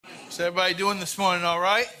everybody doing this morning, all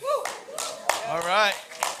right? All right.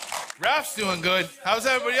 Ralph's doing good. How's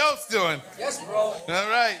everybody else doing? Yes, bro. All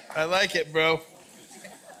right. I like it, bro.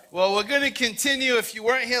 Well, we're going to continue. If you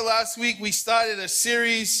weren't here last week, we started a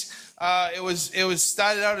series. It was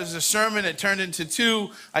started out as a sermon. It turned into 2.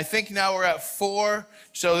 I think now we're at 4.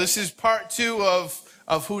 So this is part 2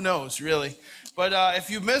 of who knows, really. But if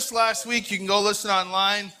you missed last week, you can go listen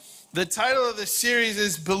online. The title of the series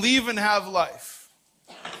is Believe and Have Life.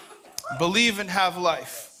 Believe and Have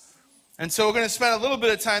Life. And so we're going to spend a little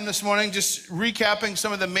bit of time this morning just recapping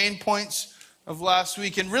some of the main points of last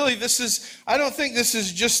week. And really, I don't think this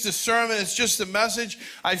is just a sermon, it's just a message.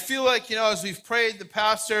 I feel like, as we've prayed, the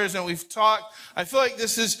pastors, and we've talked, I feel like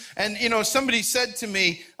this is, and somebody said to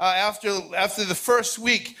me after the first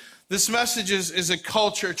week, this message is a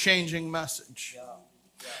culture-changing message. Yeah.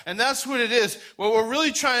 And that's what it is. What we're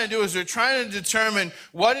really trying to do is we're trying to determine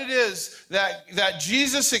what it is that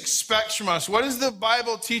Jesus expects from us. What does the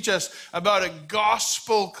Bible teach us about a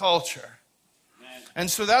gospel culture? Amen. And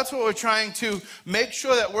so that's what we're trying to make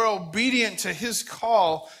sure that we're obedient to his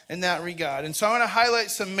call in that regard. And so I want to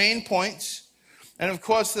highlight some main points. And of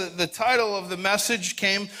course, the title of the message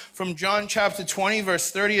came from John chapter 20,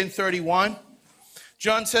 verse 30 and 31.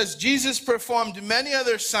 John says, Jesus performed many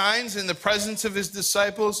other signs in the presence of his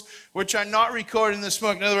disciples, which are not recorded in this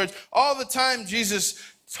book. In other words, all the time Jesus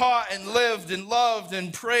taught and lived and loved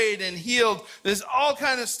and prayed and healed. There's all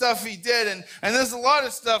kind of stuff he did, and there's a lot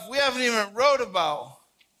of stuff we haven't even wrote about.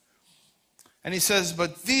 And he says,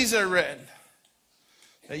 but these are written,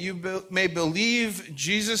 that you may believe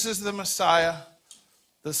Jesus is the Messiah,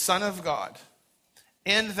 the Son of God,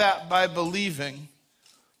 and that by believing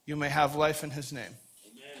you may have life in his name.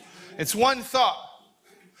 It's one thought.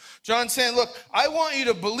 John's saying, look, I want you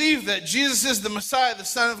to believe that Jesus is the Messiah, the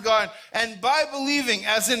Son of God. And by believing,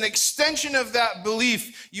 as an extension of that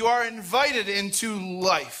belief, you are invited into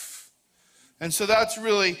life. And so that's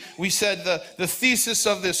really, we said, the thesis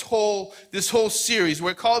of this whole series.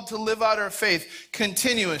 We're called to live out our faith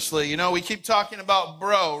continuously. We keep talking about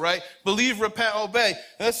right? Believe, repent, obey.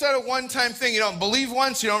 That's not a one-time thing. You don't believe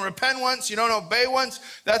once, you don't repent once, you don't obey once.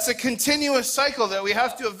 That's a continuous cycle that we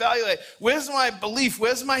have to evaluate. Where's my belief?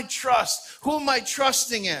 Where's my trust? Who am I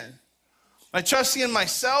trusting in? Am I trusting in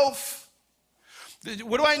myself?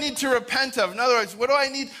 What do I need to repent of? In other words, what do I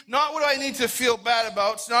need? Not what do I need to feel bad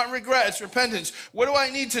about. It's not regret, it's repentance. What do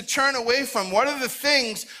I need to turn away from? What are the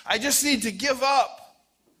things I just need to give up?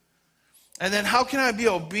 And then how can I be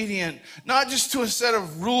obedient? Not just to a set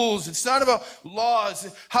of rules. It's not about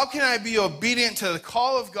laws. How can I be obedient to the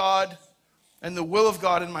call of God and the will of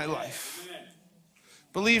God in my life? Amen.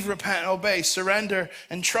 Believe, repent, obey, surrender,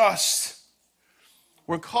 and trust.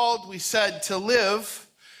 We're called, we said, to live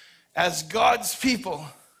as God's people,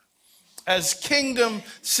 as kingdom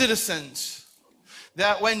citizens,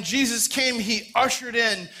 that when Jesus came, he ushered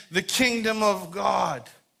in the kingdom of God.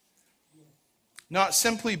 Not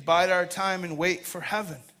simply bide our time and wait for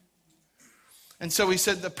heaven. And so we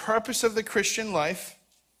said the purpose of the Christian life,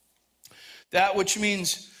 that which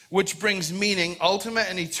brings meaning, ultimate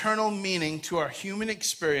and eternal meaning to our human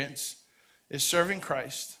experience, is serving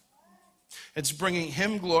Christ. It's bringing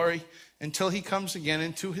him glory until he comes again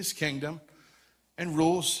into his kingdom and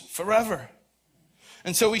rules forever.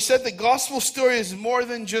 And so we said the gospel story is more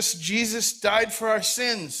than just Jesus died for our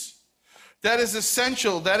sins. That is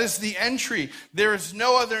essential. That is the entry. There is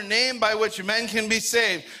no other name by which men can be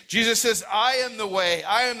saved. Jesus says, I am the way,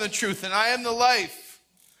 I am the truth, and I am the life.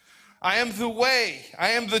 I am the way,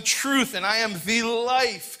 I am the truth, and I am the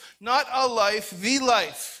life. Not a life, the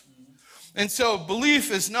life. And so belief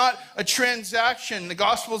is not a transaction. The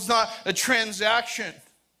gospel is not a transaction.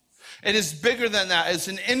 It is bigger than that. It's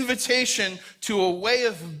an invitation to a way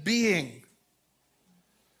of being.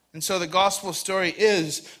 And so the gospel story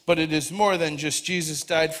but it is more than just Jesus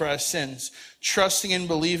died for our sins. Trusting and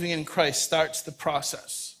believing in Christ starts the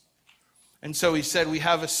process. And so he said we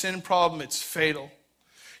have a sin problem. It's fatal.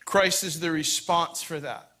 Christ is the response for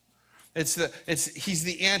that. He's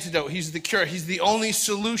the antidote. He's the cure. He's the only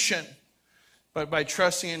solution. But by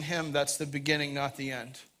trusting in him, that's the beginning, not the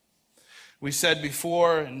end. We said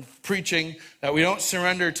before in preaching that we don't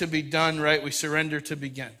surrender to be done, right? We surrender to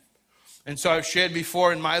begin. And so I've shared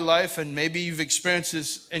before in my life, and maybe you've experienced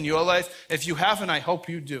this in your life. If you haven't, I hope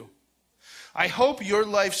you do. I hope your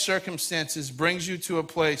life circumstances brings you to a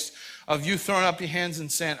place of you throwing up your hands and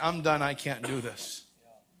saying, I'm done, I can't do this.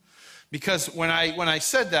 Because when I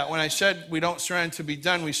said that, when I said we don't surrender to be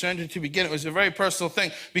done, we surrender to begin, it was a very personal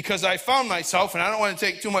thing. Because I found myself, and I don't want to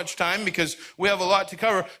take too much time because we have a lot to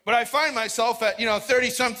cover, but I find myself at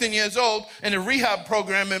 30-something years old in a rehab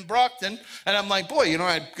program in Brockton, and I'm like, boy,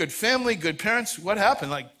 I had good family, good parents. What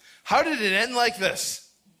happened? Like, how did it end like this?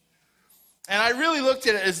 And I really looked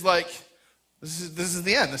at it as like, this is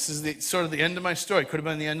the end. This is sort of the end of my story. Could have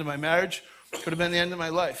been the end of my marriage. Could have been the end of my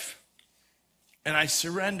life. And I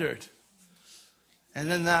surrendered. And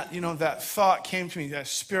then that thought came to me, that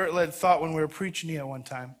spirit-led thought when we were preaching here one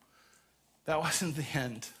time. That wasn't the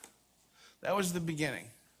end. That was the beginning.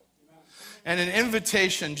 And an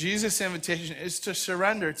invitation, Jesus' invitation, is to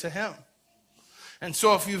surrender to him. And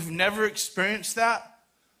so if you've never experienced that,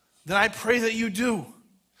 then I pray that you do.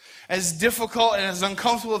 As difficult and as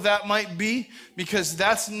uncomfortable that might be, because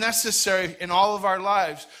that's necessary in all of our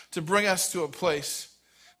lives to bring us to a place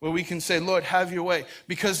where we can say, Lord, have your way.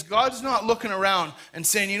 Because God's not looking around and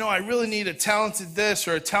saying, I really need a talented this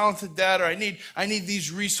or a talented that, or I need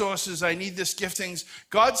these resources, I need this giftings.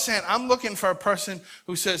 God's saying, I'm looking for a person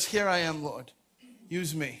who says, here I am, Lord.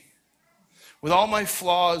 Use me. With all my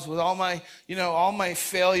flaws, with all my, all my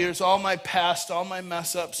failures, all my past, all my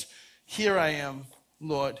mess ups, here I am,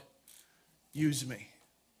 Lord. Use me.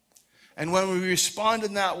 And when we respond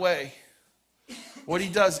in that way, what he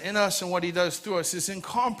does in us and what he does through us is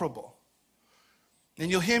incomparable.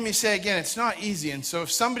 And you'll hear me say again, it's not easy. And so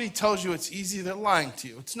if somebody tells you it's easy, they're lying to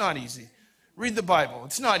you. It's not easy. Read the Bible.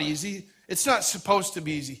 It's not easy. It's not supposed to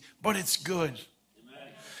be easy, but it's good.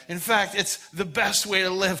 In fact, it's the best way to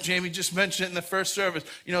live. Jamie just mentioned it in the first service.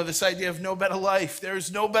 This idea of no better life. There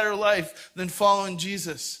is no better life than following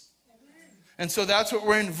Jesus. And so that's what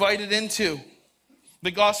we're invited into.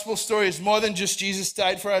 The gospel story is more than just Jesus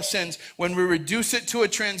died for our sins. When we reduce it to a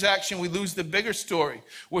transaction, we lose the bigger story,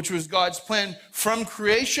 which was God's plan from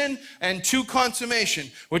creation and to consummation,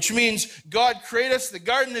 which means God created us. The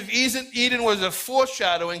Garden of Eden was a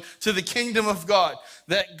foreshadowing to the kingdom of God,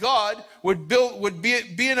 that God would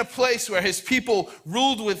be in a place where his people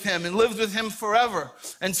ruled with him and lived with him forever.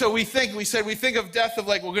 And so we think of death of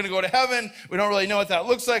like, we're going to go to heaven. We don't really know what that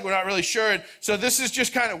looks like. We're not really sure. So this is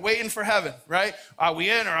just kind of waiting for heaven, right? Are we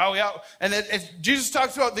in or are we out? And Jesus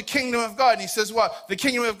talks about the kingdom of God, and he says, what? The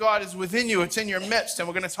kingdom of God is within you. It's in your midst, and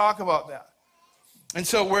we're going to talk about that. And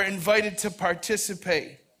so we're invited to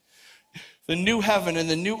participate. The new heaven and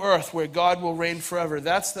the new earth where God will reign forever.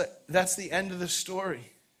 That's the end of the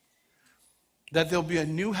story. That there'll be a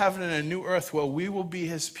new heaven and a new earth where we will be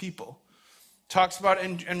his people. Talks about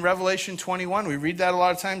it in Revelation 21. We read that a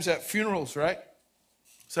lot of times at funerals, right?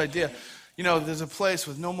 This idea. There's a place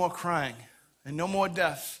with no more crying and no more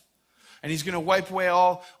death. And he's going to wipe away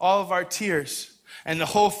all of our tears. And the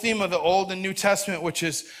whole theme of the Old and New Testament, which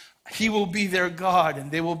is he will be their God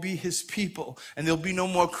and they will be his people. And there'll be no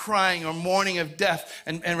more crying or mourning of death.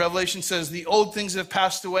 And Revelation says the old things have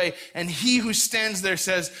passed away. And he who stands there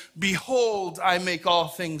says, behold, I make all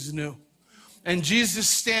things new. And Jesus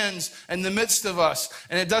stands in the midst of us.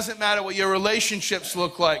 And it doesn't matter what your relationships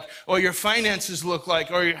look like, or your finances look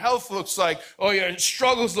like, or your health looks like, or your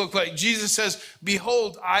struggles look like. Jesus says,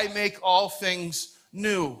 behold, I make all things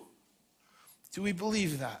new. Do we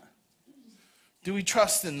believe that? Do we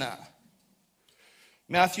trust in that?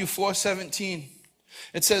 Matthew 4:17.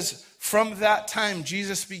 It says, from that time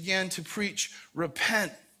Jesus began to preach,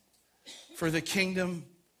 repent, for the kingdom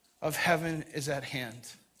of heaven is at hand.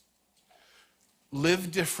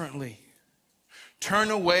 Live differently.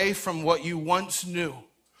 Turn away from what you once knew,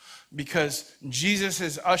 because Jesus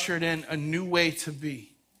has ushered in a new way to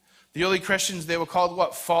be. The early Christians, they were called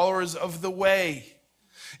what? Followers of the way.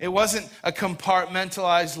 It wasn't a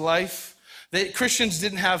compartmentalized life. Christians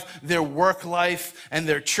didn't have their work life and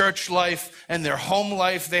their church life and their home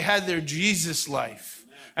life. They had their Jesus life.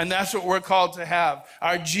 And that's what we're called to have,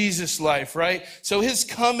 our Jesus life, right? So his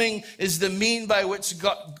coming is the mean by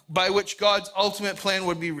which God's ultimate plan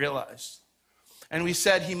would be realized. And we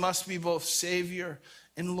said he must be both Savior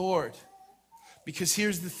and Lord. Because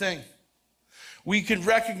here's the thing. We can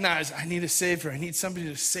recognize, I need a Savior. I need somebody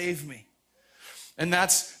to save me. And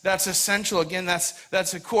that's essential. Again,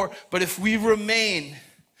 that's a core. But if we remain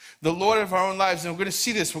the Lord of our own lives, and we're going to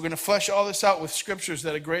see this, we're going to flesh all this out with scriptures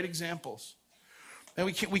that are great examples. And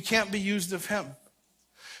we can't be used of him.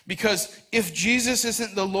 Because if Jesus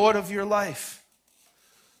isn't the Lord of your life,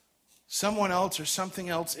 someone else or something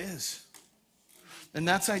else is. And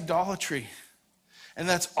that's idolatry. And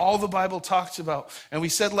that's all the Bible talks about. And we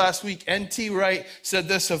said last week, N.T. Wright said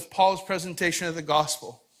this of Paul's presentation of the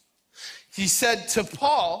gospel. He said to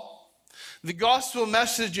Paul, the gospel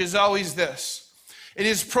message is always this. It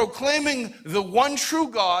is proclaiming the one true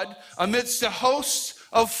God amidst a host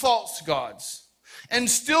of false gods. And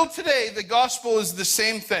still today, the gospel is the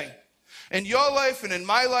same thing. In your life and in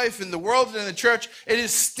my life, in the world and in the church, it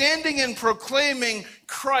is standing and proclaiming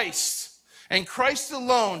Christ and Christ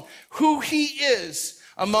alone, who he is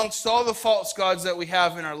amongst all the false gods that we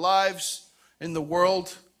have in our lives, in the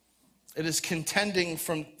world. It is contending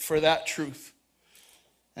for that truth.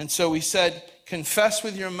 And so we said, confess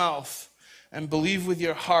with your mouth and believe with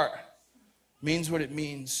your heart means what it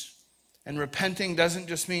means. And repenting doesn't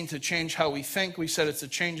just mean to change how we think. We said it's a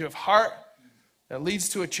change of heart that leads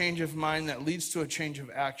to a change of mind, that leads to a change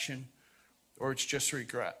of action, or it's just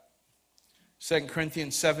regret. 2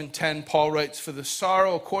 Corinthians 7:10, Paul writes, for the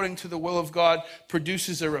sorrow according to the will of God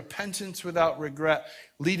produces a repentance without regret,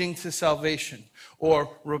 leading to salvation,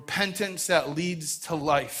 or repentance that leads to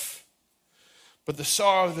life. But the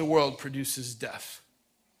sorrow of the world produces death.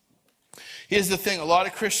 Here's the thing, a lot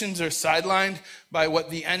of Christians are sidelined by what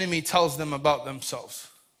the enemy tells them about themselves.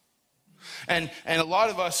 And a lot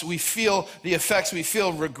of us, we feel the effects, we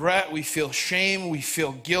feel regret, we feel shame, we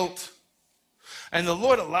feel guilt. And the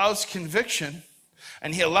Lord allows conviction,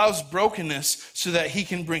 and he allows brokenness so that he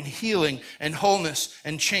can bring healing and wholeness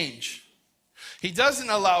and change. He doesn't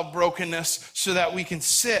allow brokenness so that we can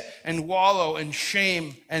sit and wallow in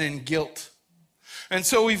shame and in guilt. And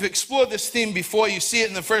so we've explored this theme before. You see it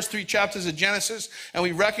in the first 3 chapters of Genesis, and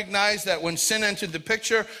we recognize that when sin entered the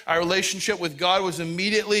picture, our relationship with God was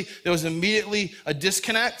immediately a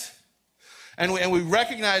disconnect. And we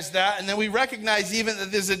recognize that, and then we recognize even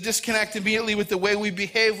that there's a disconnect immediately with the way we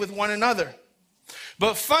behave with one another.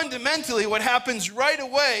 But fundamentally, what happens right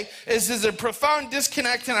away is there's a profound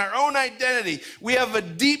disconnect in our own identity. We have a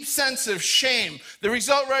deep sense of shame. The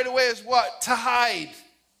result right away is what? To hide.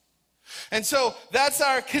 And so that's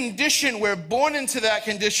our condition. We're born into that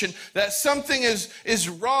condition, that something is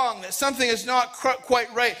wrong, that something is not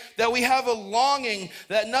quite right, that we have a longing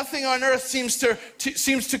that nothing on earth seems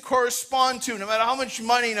to correspond to. No matter how much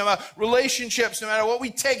money, no matter relationships, no matter what we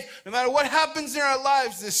take, no matter what happens in our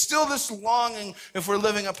lives, there's still this longing if we're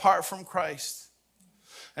living apart from Christ.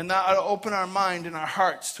 And that ought to open our mind and our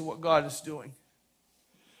hearts to what God is doing.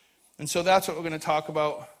 And so that's what we're going to talk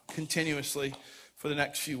about continuously for the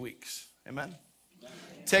next few weeks. Amen?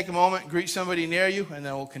 Take a moment, greet somebody near you, and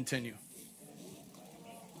then we'll continue.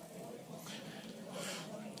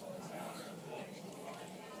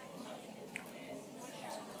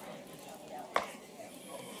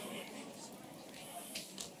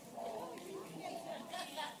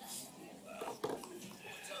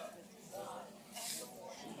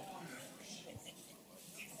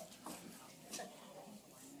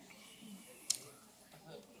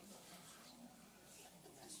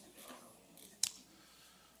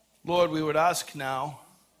 Lord, we would ask now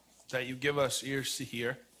that you give us ears to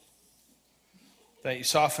hear, that you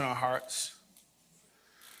soften our hearts,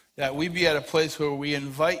 that we be at a place where we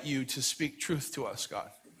invite you to speak truth to us, God,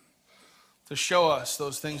 to show us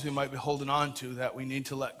those things we might be holding on to that we need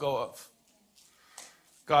to let go of.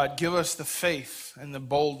 God, give us the faith and the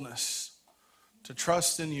boldness to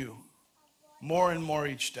trust in you more and more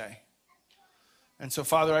each day. And so,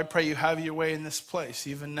 Father, I pray you have your way in this place,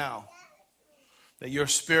 even now. That your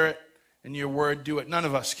spirit and your word do what none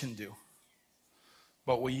of us can do,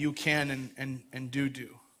 but what you can and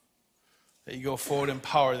do. That you go forward in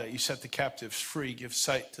power, that you set the captives free, give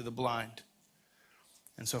sight to the blind.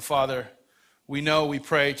 And so, Father, we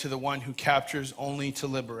pray to the one who captures only to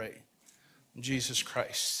liberate, Jesus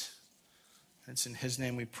Christ. It's in his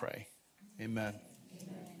name we pray. Amen.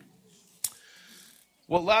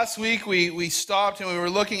 Well, last week we stopped and we were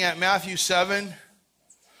looking at Matthew 7,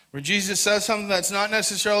 where Jesus says something that's not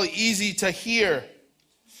necessarily easy to hear.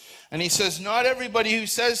 And he says, not everybody who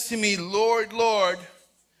says to me, Lord, Lord,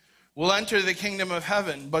 will enter the kingdom of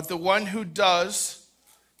heaven, but the one who does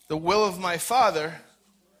the will of my Father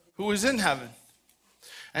who is in heaven.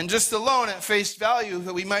 And just alone at face value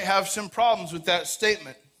that we might have some problems with that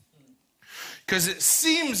statement. Because it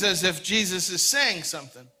seems as if Jesus is saying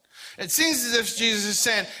something. It seems as if Jesus is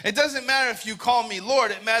saying, it doesn't matter if you call me Lord,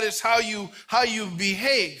 it matters how you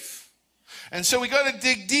behave. And so we got to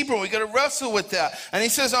dig deeper, we got to wrestle with that. And he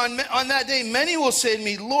says, on that day, many will say to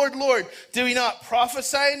me, Lord, Lord, did we not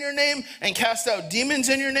prophesy in your name and cast out demons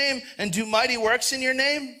in your name and do mighty works in your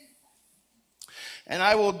name? And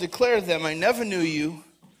I will declare to them, I never knew you.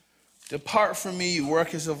 Depart from me, you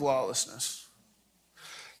workers of lawlessness.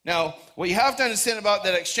 Now, what you have to understand about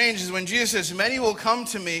that exchange is when Jesus says, many will come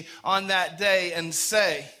to me on that day and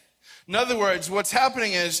say. In other words, what's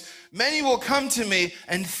happening is many will come to me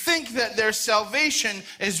and think that their salvation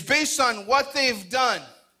is based on what they've done.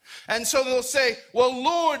 And so they'll say, well,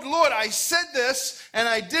 Lord, Lord, I said this, and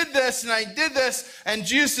I did this, and I did this. And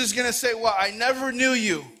Jesus is going to say, well, I never knew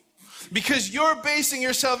you. Because you're basing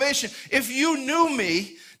your salvation. If you knew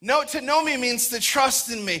me, to know me means to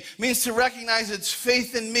trust in me, means to recognize it's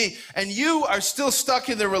faith in me. And you are still stuck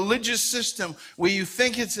in the religious system where you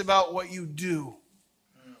think it's about what you do.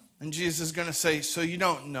 And Jesus is going to say, so you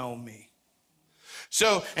don't know me.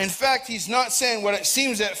 So, in fact, he's not saying what it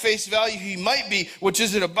seems at face value he might be, which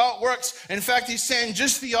is it about works. In fact, he's saying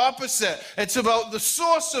just the opposite. It's about the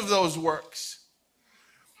source of those works.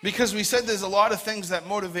 Because we said there's a lot of things that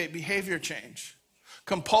motivate behavior change.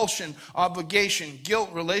 Compulsion, obligation, guilt,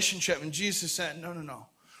 relationship. And Jesus said, no.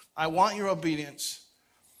 I want your obedience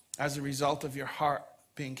as a result of your heart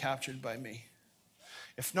being captured by me.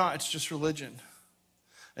 If not, it's just religion.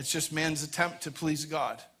 It's just man's attempt to please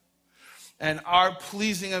God. And our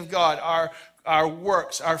pleasing of God, our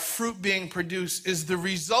works, our fruit being produced is the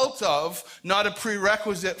result of, not a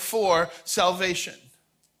prerequisite for, salvation.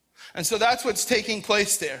 And so that's what's taking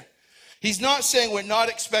place there. He's not saying we're not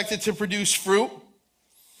expected to produce fruit.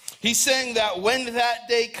 He's saying that when that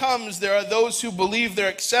day comes, there are those who believe they're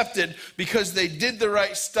accepted because they did the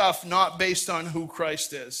right stuff, not based on who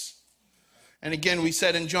Christ is. And again, we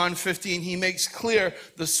said in John 15, he makes clear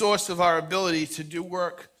the source of our ability to do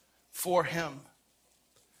work for him.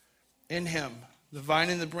 In him, the vine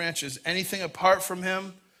and the branches. Anything apart from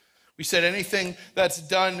him, we said anything that's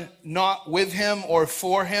done not with him or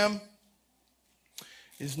for him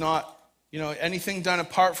is not, anything done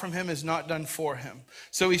apart from him is not done for him.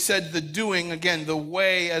 So he said the doing, again, the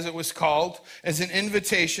way as it was called, as an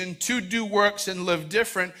invitation to do works and live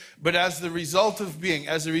different, but as the result of being,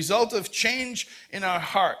 as a result of change in our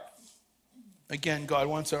heart. Again, God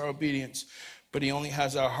wants our obedience, but he only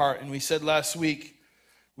has our heart. And we said last week,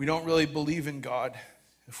 we don't really believe in God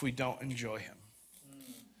if we don't enjoy him.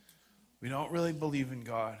 We don't really believe in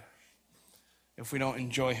God if we don't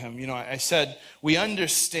enjoy him. I said we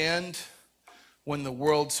understand when the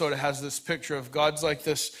world sort of has this picture of God's like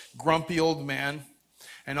this grumpy old man,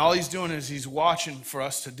 and all he's doing is he's watching for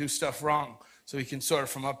us to do stuff wrong so he can sort of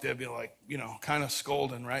from up there be like, kind of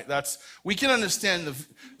scolding, right? We can understand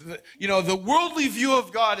the worldly view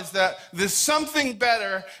of God is that there's something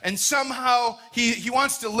better and somehow he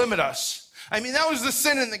wants to limit us. I mean, that was the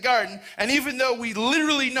sin in the garden. And even though we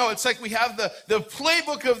literally know, it's like we have the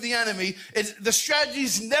playbook of the enemy, the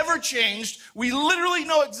strategy's never changed. We literally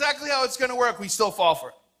know exactly how it's going to work. We still fall for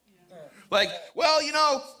it. Yeah. Like, well,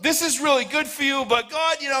 this is really good for you, but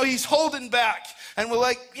God, he's holding back. And we're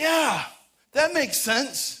like, yeah, that makes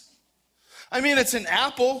sense. I mean, it's an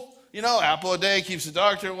apple. Apple a day keeps the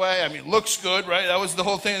doctor away. I mean, looks good, right? That was the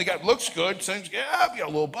whole thing. The guy looks good. Things, yeah, you got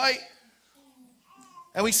a little bite.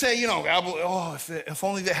 And we say, apple, if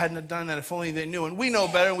only they hadn't done that, if only they knew. And we know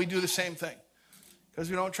better, and we do the same thing because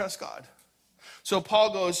we don't trust God. So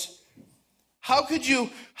Paul goes, how could you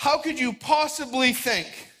possibly think?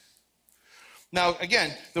 Now,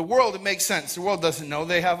 again, the world, it makes sense. The world doesn't know.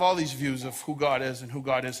 They have all these views of who God is and who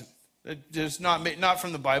God isn't. It's not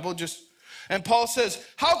from the Bible, and Paul says,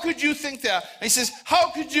 how could you think that? And he says, how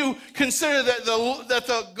could you consider that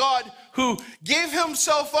the God who gave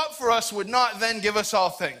himself up for us would not then give us all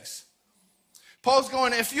things? Paul's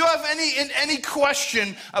going, if you have any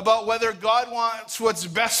question about whether God wants what's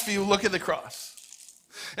best for you, look at the cross.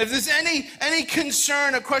 If there's any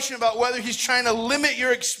concern or question about whether he's trying to limit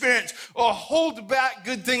your experience or hold back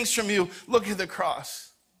good things from you, look at the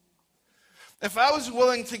cross. If I was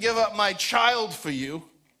willing to give up my child for you,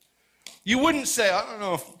 you wouldn't say, I don't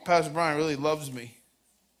know if Pastor Brian really loves me.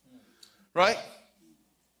 Right?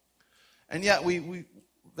 And yet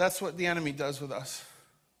that's what the enemy does with us,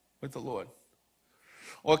 with the Lord.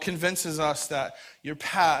 Or convinces us that your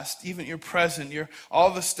past, even your present,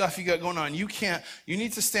 all the stuff you got going on, you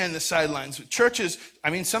need to stand the sidelines. Churches,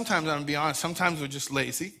 sometimes, I'm going to be honest, sometimes we're just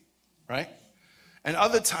lazy, right? And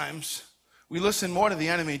other times, we listen more to the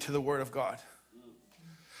enemy to the word of God.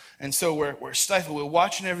 And so we're stifled. We're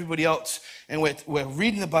watching everybody else, and we're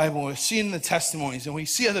reading the Bible, and we're seeing the testimonies, and we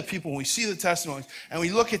see other people, and we see the testimonies, and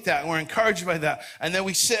we look at that, and we're encouraged by that. And then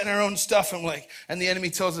we sit in our own stuff, and the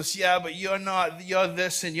enemy tells us, yeah, but you're not, you're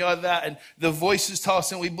this, and you're that. And the voices tell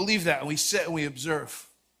us, and we believe that, and we sit and we observe.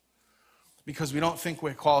 Because we don't think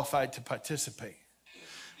we're qualified to participate.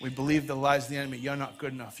 We believe the lies of the enemy. You're not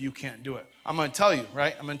good enough. You can't do it. I'm going to tell you,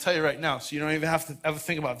 right? I'm going to tell you right now, so you don't even have to ever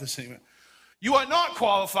think about this anymore. You are not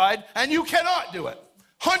qualified, and you cannot do it.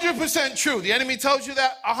 100% true. The enemy tells you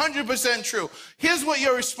that, 100% true. Here's what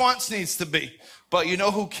your response needs to be. But you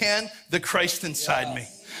know who can? The Christ inside me.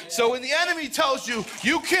 So when the enemy tells you,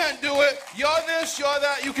 you can't do it, you're this, you're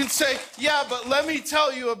that, you can say, yeah, but let me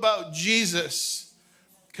tell you about Jesus.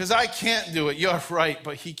 Because I can't do it. You're right,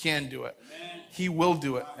 but he can do it. He will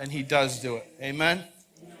do it, and he does do it. Amen?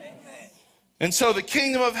 And so the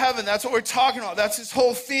kingdom of heaven, that's what we're talking about. That's his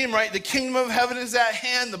whole theme, right? The kingdom of heaven is at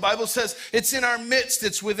hand. The Bible says it's in our midst.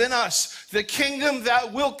 It's within us. The kingdom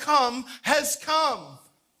that will come has come.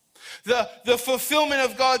 The fulfillment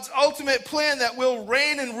of God's ultimate plan that will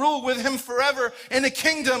reign and rule with him forever in a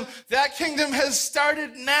kingdom, that kingdom has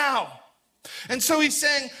started now. And so he's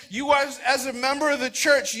saying, you as a member of the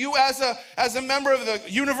church, you as a member of the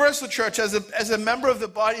universal church, as a member of the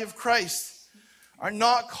body of Christ, are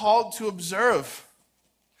not called to observe.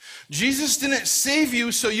 Jesus didn't save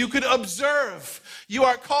you so you could observe. You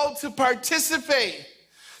are called to participate.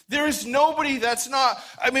 There is nobody that's not,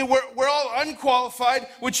 we're all unqualified,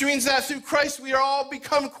 which means that through Christ we are all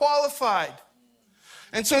become qualified.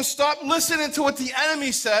 And so stop listening to what the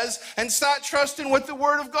enemy says and start trusting what the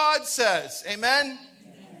Word of God says. Amen?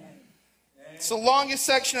 It's the longest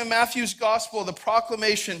section of Matthew's gospel, the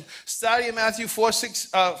proclamation, starting in Matthew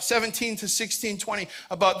 17 to 16:20,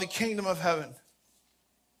 about the kingdom of heaven.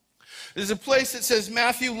 There's a place that says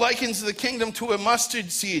Matthew likens the kingdom to a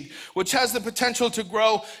mustard seed, which has the potential to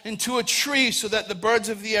grow into a tree so that the birds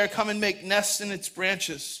of the air come and make nests in its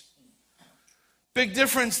branches. Big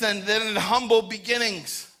difference than in humble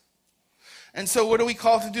beginnings. And so what are we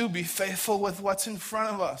called to do? Be faithful with what's in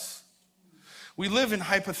front of us. We live in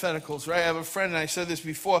hypotheticals, right? I have a friend, and I said this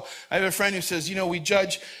before, I have a friend who says, we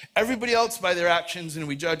judge everybody else by their actions and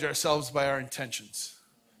we judge ourselves by our intentions.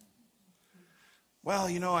 Well,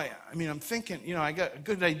 I'm thinking, I got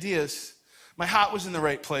good ideas. My heart was in the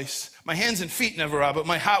right place. My hands and feet never are, but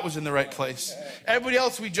my heart was in the right place. Everybody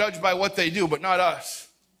else we judge by what they do, but not us.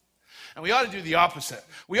 And we ought to do the opposite.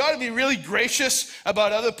 We ought to be really gracious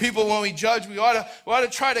about other people when we judge. We ought to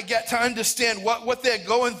try to get to understand what they're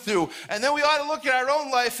going through. And then we ought to look at our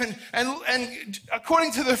own life and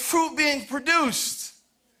according to the fruit being produced.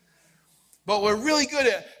 But we're really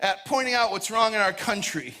good at pointing out what's wrong in our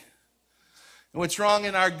country, and what's wrong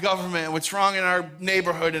in our government, and what's wrong in our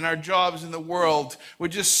neighborhood, and our jobs in the world. We're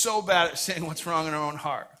just so bad at saying what's wrong in our own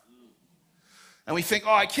heart. And we think,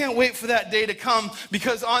 I can't wait for that day to come,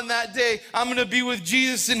 because on that day, I'm going to be with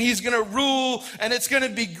Jesus and he's going to rule and it's going to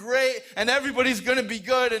be great and everybody's going to be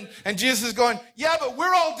good. And Jesus is going, yeah, but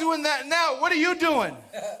we're all doing that now. What are you doing?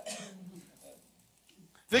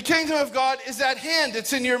 The kingdom of God is at hand.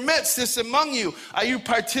 It's in your midst. It's among you. Are you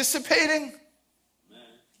participating?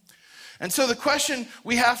 And so the question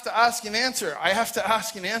we have to ask and answer, I have to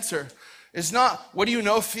ask and answer, is not, what do you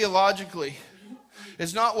know theologically?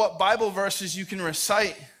 It's not what Bible verses you can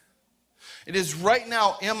recite. It is right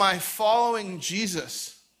now, am I following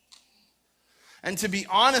Jesus? And to be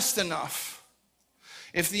honest enough,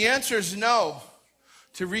 if the answer is no,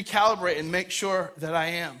 to recalibrate and make sure that I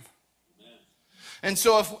am. And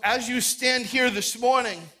so if, as you stand here this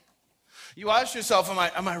morning, you ask yourself,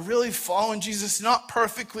 am I really following Jesus? Not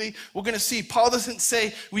perfectly. We're going to see. Paul doesn't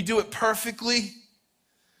say we do it perfectly.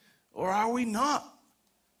 Or are we not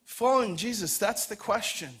following Jesus? That's the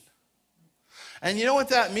question. And you know what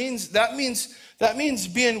that means? That means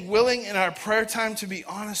being willing in our prayer time to be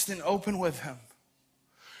honest and open with him,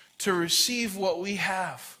 to receive what we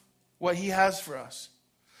have, what he has for us,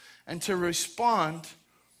 and to respond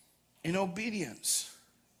in obedience.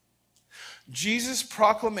 Jesus'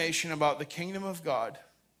 proclamation about the kingdom of God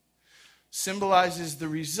symbolizes the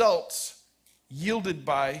results yielded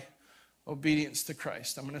by obedience to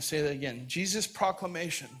Christ. I'm going to say that again. Jesus'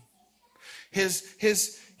 proclamation,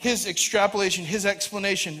 his extrapolation, his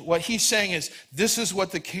explanation, what he's saying is, this is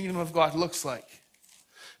what the kingdom of God looks like.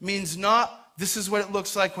 Means not, this is what it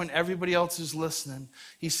looks like when everybody else is listening.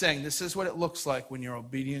 He's saying, this is what it looks like when you're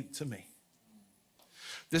obedient to me.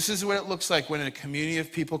 This is what it looks like when a community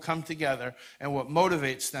of people come together, and what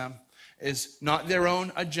motivates them is not their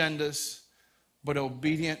own agendas, but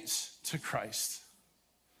obedience to Christ.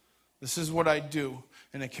 This is what I do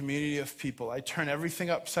in a community of people. I turn everything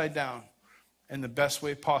upside down in the best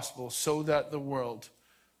way possible so that the world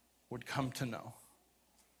would come to know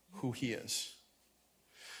who he is.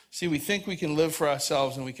 See, we think we can live for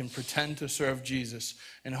ourselves and we can pretend to serve Jesus,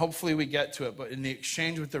 and hopefully we get to it. But in the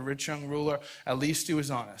exchange with the rich young ruler, at least he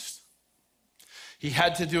was honest. He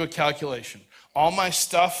had to do a calculation. All my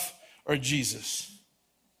stuff or Jesus?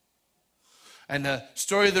 And the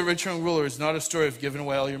story of the rich young ruler is not a story of giving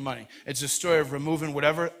away all your money. It's a story of removing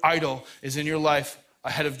whatever idol is in your life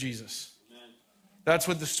ahead of Jesus. That's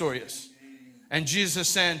what the story is. And Jesus is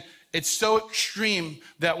saying, it's so extreme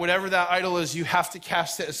that whatever that idol is, you have to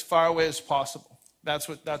cast it as far away as possible. That's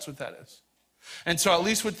what that is. And so at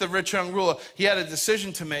least with the rich young ruler, he had a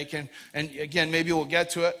decision to make. And again, maybe we'll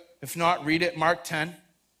get to it. If not, read it, Mark 10.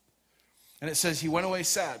 And it says he went away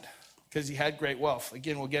sad because he had great wealth.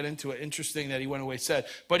 Again, we'll get into it. Interesting that he went away sad.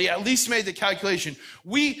 But he at least made the calculation.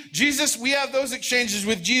 We have those exchanges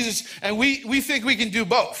with Jesus, and we think we can do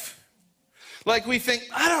both. Like we think,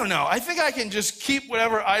 I don't know, I think I can just keep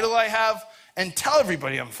whatever idol I have and tell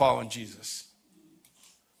everybody I'm following Jesus.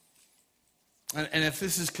 And if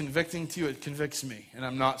this is convicting to you, it convicts me, and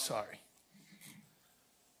I'm not sorry.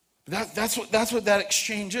 That's what that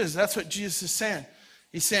exchange is. That's what Jesus is saying.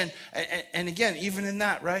 He's saying, and again, even in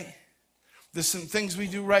that, right? There's some things we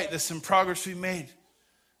do right. There's some progress we made.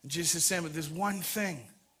 And Jesus is saying, but there's one thing.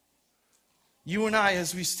 You and I,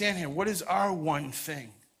 as we stand here, what is our one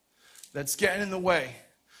thing that's getting in the way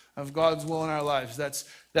of God's will in our lives?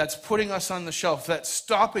 That's putting us on the shelf. That's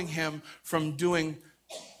stopping him from doing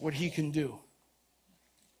what he can do.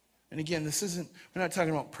 And again, we're not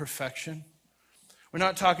talking about perfection. We're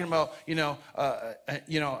not talking about,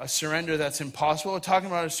 a surrender that's impossible. We're talking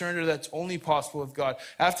about a surrender that's only possible with God.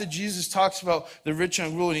 After Jesus talks about the rich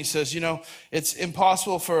young ruler, and he says, it's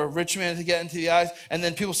impossible for a rich man to get into the eyes. And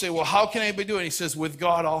then people say, well, how can anybody do it? And he says, with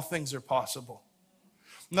God, all things are possible.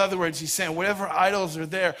 In other words, he's saying whatever idols are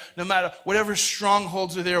there, no matter whatever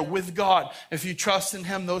strongholds are there with God, if you trust in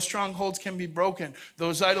him, those strongholds can be broken.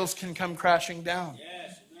 Those idols can come crashing down.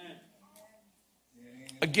 Yes, amen.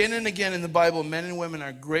 Again and again in the Bible, men and women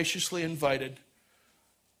are graciously invited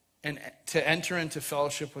to enter into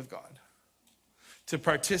fellowship with God, to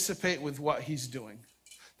participate with what he's doing.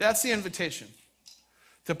 That's the invitation,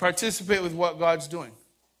 to participate with what God's doing.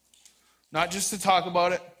 Not just to talk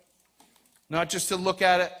about it, not just to look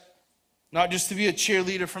at it, not just to be a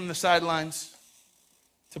cheerleader from the sidelines,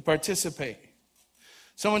 to participate.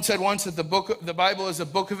 Someone said once that the Bible is a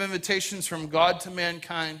book of invitations from God to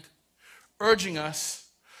mankind, urging us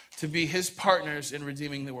to be his partners in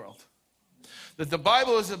redeeming the world. That the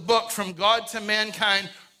Bible is a book from God to mankind,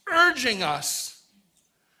 urging us,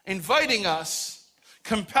 inviting us,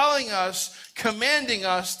 compelling us, commanding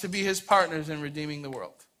us to be his partners in redeeming the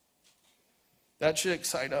world. That should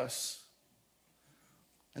excite us.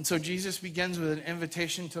 And so Jesus begins with an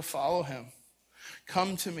invitation to follow him.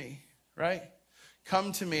 Come to me, right?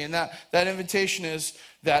 Come to me. And that invitation is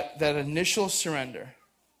that initial surrender. And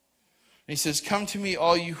he says, come to me,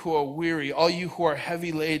 all you who are weary, all you who are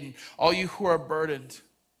heavy laden, all you who are burdened.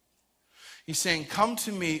 He's saying, come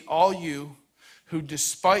to me, all you who,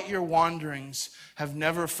 despite your wanderings, have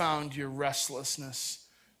never found your restlessness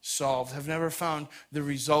solved, have never found the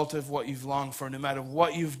result of what you've longed for. No matter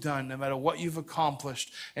what you've done, no matter what you've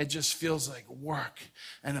accomplished, it just feels like work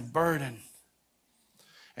and a burden.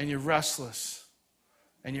 And you're restless,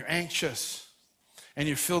 and you're anxious, and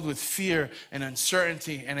you're filled with fear and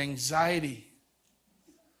uncertainty and anxiety.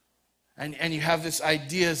 And you have this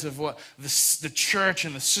ideas of what the church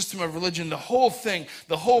and the system of religion, the whole thing,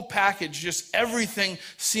 the whole package, just everything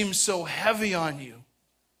seems so heavy on you.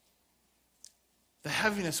 The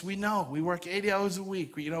heaviness, we know. We work 80 hours a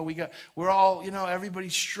week. We're all, everybody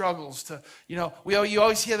struggles to, you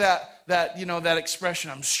always hear that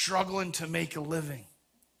expression, I'm struggling to make a living.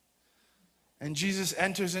 And Jesus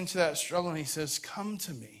enters into that struggle and he says, come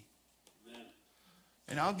to me. Amen.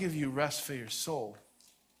 And I'll give you rest for your soul.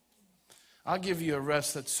 I'll give you a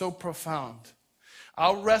rest that's so profound.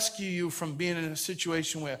 I'll rescue you from being in a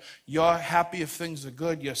situation where you're happy if things are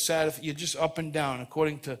good, you're sad if you're just up and down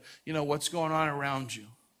according to, what's going on around you.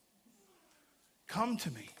 Come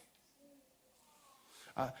to me.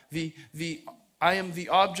 I am the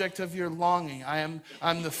object of your longing.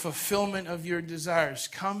 I'm the fulfillment of your desires.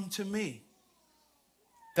 Come to me.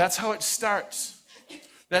 That's how it starts.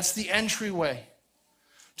 That's the entryway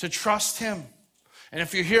to trust him. And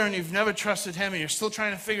if you're here and you've never trusted him and you're still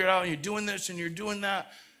trying to figure it out and you're doing this and you're doing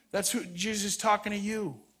that, that's who Jesus is talking to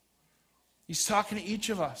you. He's talking to each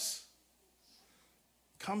of us.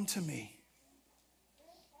 Come to me.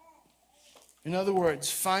 In other words,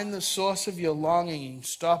 find the source of your longing and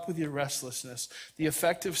stop with your restlessness. The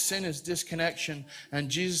effect of sin is disconnection, and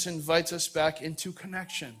Jesus invites us back into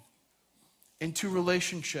connection, into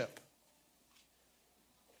relationship.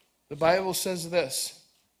 The Bible says this: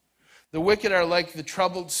 the wicked are like the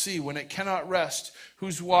troubled sea when it cannot rest,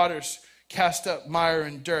 whose waters cast up mire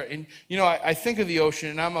and dirt. And, I think of the ocean,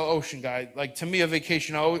 and I'm an ocean guy. Like, to me, a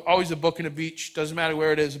vacation, always a book and a beach. Doesn't matter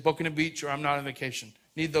where it is, a book and a beach, or I'm not on vacation.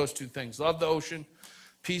 Need those two things. Love the ocean.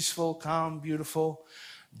 Peaceful, calm, beautiful,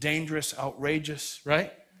 dangerous, outrageous,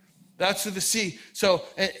 right? That's the sea. So,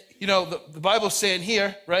 the Bible's saying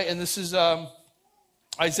here, right, and this is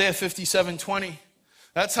Isaiah 57:20.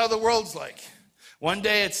 That's how the world's like. One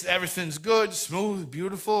day everything's good, smooth,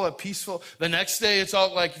 beautiful, peaceful. The next day it's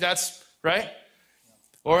all like that's, right?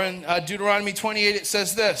 Or in Deuteronomy 28 it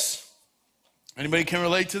says this. Anybody can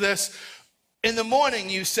relate to this? In the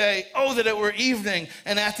morning you say, oh, that it were evening.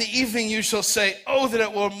 And at the evening you shall say, oh, that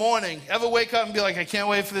it were morning. Ever wake up and be like, I can't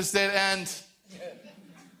wait for this day to end.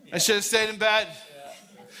 I should have stayed in bed.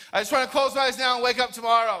 I just want to close my eyes now and wake up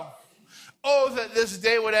tomorrow. Oh, that this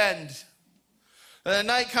day would end. And the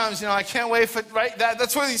night comes, I can't wait for, right?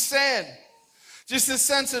 That's what he's saying. Just the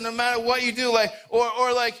sense of no matter what you do, like,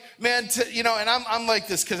 or like, man, and I'm like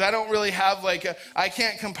this because I don't really have I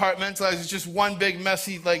can't compartmentalize. It's just one big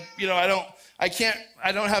messy, I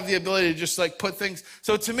don't have the ability to just put things.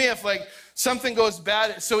 So to me, if something goes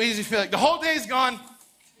bad, it's so easy for me, the whole day's gone.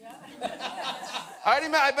 I've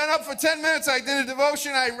been up for 10 minutes. I did a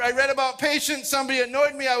devotion. I read about patience. Somebody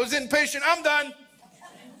annoyed me. I was impatient. I'm done.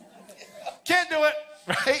 Can't do it,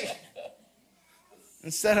 right?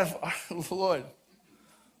 Instead of, Lord,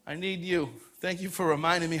 I need you. Thank you for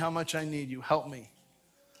reminding me how much I need you. Help me.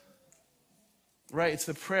 Right? It's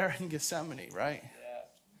the prayer in Gethsemane, right? Yeah.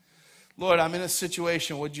 Lord, I'm in a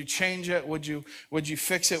situation. Would you change it? Would you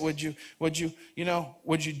fix it? Would you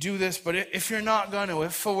do this? But if you're not going to,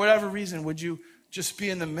 if for whatever reason, would you just be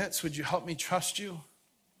in the midst? Would you help me trust you?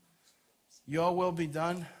 Your will be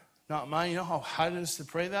done, not mine. You know how hard it is to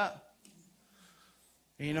pray that?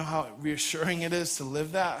 And you know how reassuring it is to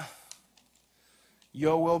live that?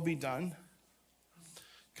 Your will be done.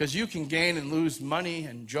 Because you can gain and lose money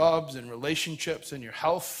and jobs and relationships and your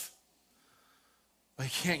health. But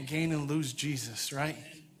you can't gain and lose Jesus, right?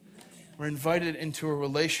 We're invited into a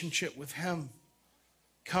relationship with him.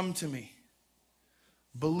 Come to me.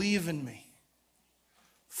 Believe in me.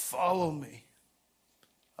 Follow me.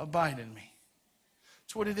 Abide in me.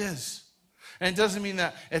 That's what it is. And it doesn't mean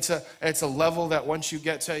that it's a level that once you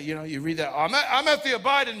get to, you read that, I'm at the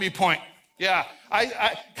abide in me point. Yeah,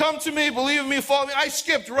 I come to me, believe in me, follow me. I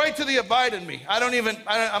skipped right to the abide in me.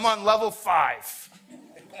 I'm on level 5.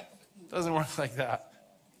 Doesn't work like that.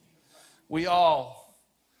 We all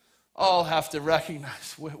have to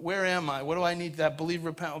recognize, where am I? What do I need? That believe,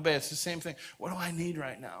 repent, obey. It's the same thing. What do I need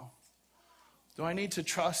right now? Do I need to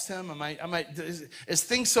trust him? Is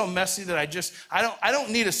things so messy that I don't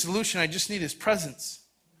need a solution. I just need his presence.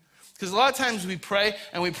 Because a lot of times we pray,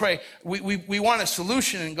 we want a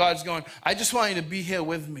solution, and God's going, I just want you to be here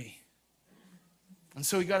with me. And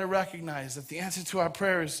so we got to recognize that the answer to our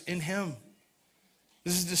prayer is in him.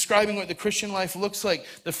 This is describing what the Christian life looks like.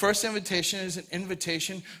 The first invitation is an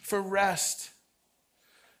invitation for rest.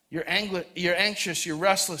 You're anxious, you're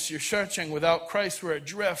restless, you're searching. Without Christ, we're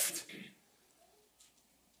adrift.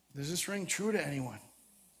 Does this ring true to anyone?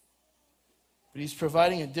 But he's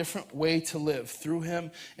providing a different way to live through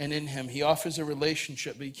him and in him. He offers a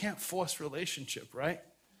relationship, but you can't force relationship, right?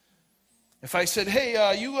 If I said,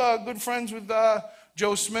 hey, you good friends with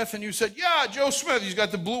Joe Smith? And you said, yeah, Joe Smith. He's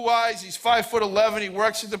got the blue eyes. He's 5'11". He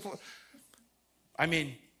works at the...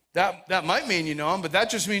 that might mean you know him, but that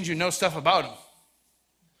just means you know stuff about him.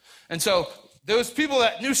 And so there was people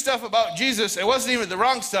that knew stuff about Jesus. It wasn't even the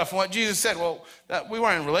wrong stuff. And what Jesus said, we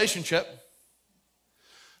weren't in a relationship.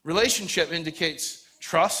 Relationship indicates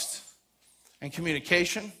trust and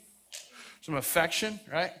communication, some affection,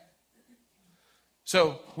 right?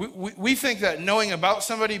 So we think that knowing about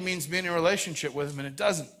somebody means being in a relationship with them, and it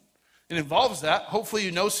doesn't. It involves that. Hopefully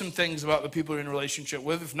you know some things about the people you're in a relationship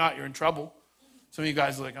with. If not, you're in trouble. Some of you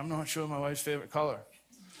guys are like, I'm not sure my wife's favorite color.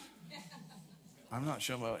 I'm not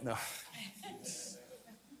sure my wife, no.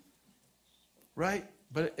 Right?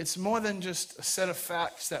 But it's more than just a set of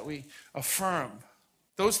facts that we affirm.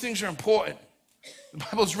 Those things are important. The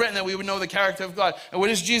Bible's written that we would know the character of God. And what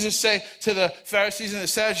does Jesus say to the Pharisees and the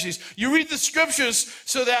Sadducees? You read the scriptures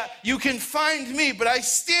so that you can find me, but I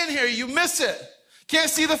stand here, you miss it. Can't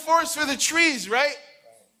see the forest for the trees, right?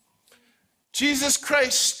 Jesus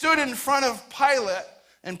Christ stood in front of Pilate,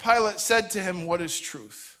 and Pilate said to him, what is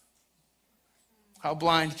truth? How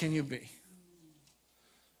blind can you be?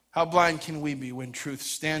 How blind can we be when truth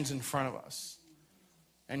stands in front of us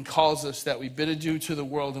and calls us that we bid adieu to the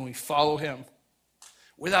world and we follow him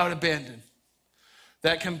without abandon?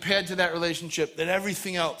 That compared to that relationship, that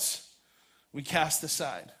everything else we cast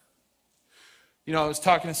aside. I was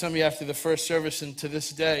talking to somebody after the first service, and to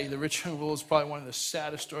this day, the rich young ruler is probably one of the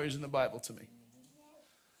saddest stories in the Bible to me.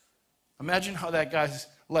 Imagine how that guy's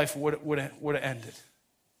life would have ended.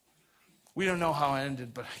 We don't know how it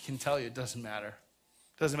ended, but I can tell you it doesn't matter.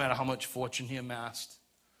 It doesn't matter how much fortune he amassed.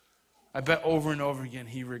 I bet over and over again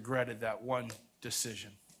he regretted that one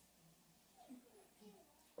decision.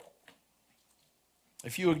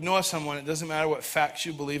 If you ignore someone, it doesn't matter what facts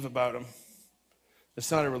you believe about them.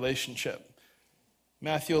 It's not a relationship.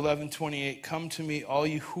 Matthew 11:28, come to me, all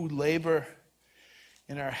you who labor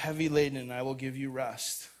and are heavy laden, and I will give you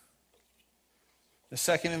rest. The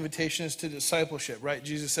second invitation is to discipleship, right?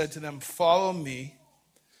 Jesus said to them, follow me,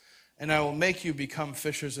 and I will make you become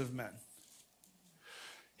fishers of men.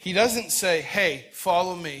 He doesn't say, hey,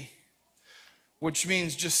 follow me, which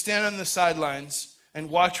means just stand on the sidelines and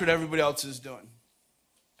watch what everybody else is doing.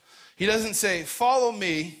 He doesn't say, follow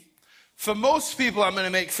me. For most people, I'm going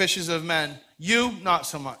to make fishers of men. You, not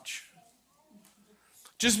so much.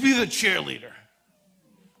 Just be the cheerleader.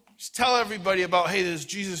 Just tell everybody about, hey, there's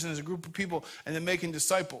Jesus and there's a group of people, and they're making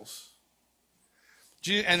disciples.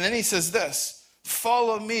 And then he says this,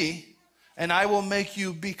 follow me, and I will make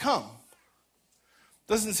you become.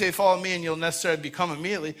 Doesn't say follow me and you'll necessarily become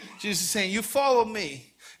immediately. Jesus is saying, you follow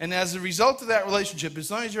me. And as a result of that relationship,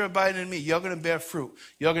 as long as you're abiding in me, you're going to bear fruit.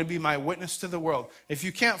 You're going to be my witness to the world. If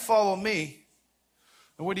you can't follow me,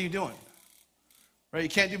 then what are you doing? Right? You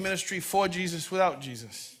can't do ministry for Jesus without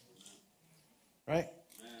Jesus. Right?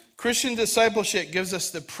 Christian discipleship gives us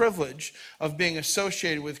the privilege of being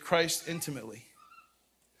associated with Christ intimately.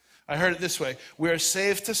 I heard it this way. We are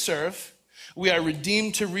saved to serve. We are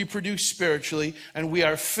redeemed to reproduce spiritually. And we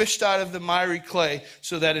are fished out of the miry clay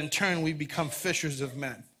so that in turn we become fishers of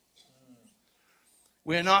men.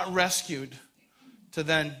 We are not rescued to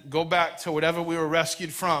then go back to whatever we were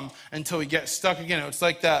rescued from until we get stuck again. It's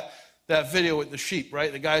like that video with the sheep,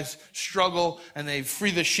 right? The guys struggle and they free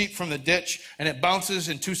the sheep from the ditch and it bounces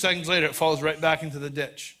and 2 seconds later it falls right back into the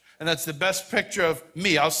ditch. And that's the best picture of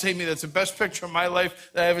me. I'll say me, that's the best picture of my life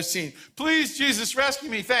that I've ever seen. Please, Jesus, rescue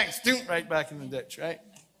me. Thanks. Right back in the ditch, right?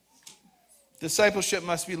 Discipleship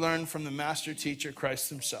must be learned from the master teacher, Christ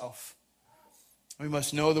himself. We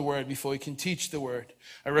must know the word before we can teach the word.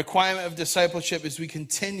 A requirement of discipleship is we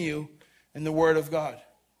continue in the word of God.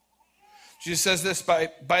 Jesus says this,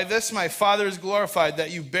 by this my Father is glorified,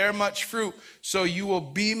 that you bear much fruit, so you will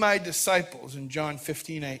be my disciples, in John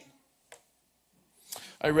 15:8.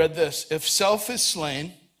 I read this, if self is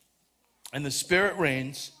slain and the Spirit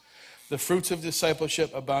reigns, the fruits of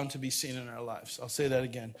discipleship are bound to be seen in our lives. I'll say that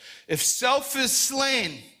again. If self is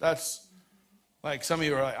slain, that's like some of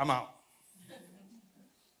you are like, I'm out.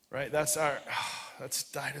 Right? That's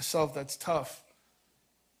die to self, that's tough.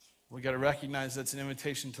 We got to recognize that's an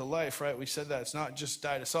invitation to life, right? We said that. It's not just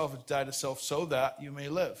die to self, it's die to self so that you may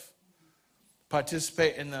live.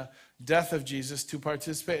 Participate in the death of Jesus to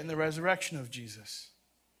participate in the resurrection of Jesus.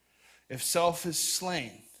 If self is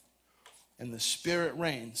slain and the Spirit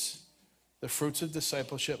reigns, the fruits of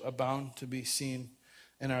discipleship are bound to be seen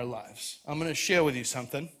in our lives. I'm going to share with you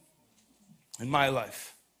something in my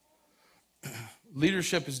life.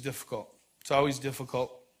 Leadership is difficult. It's always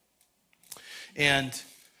difficult. And,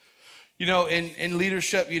 in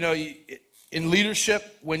leadership, in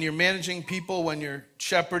leadership, when you're managing people, when you're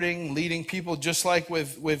shepherding, leading people, just like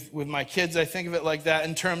with my kids, I think of it like that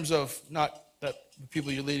in terms of not that the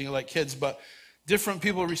people you're leading are like kids, but different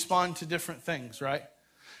people respond to different things, right?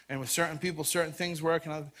 And with certain people, certain things work.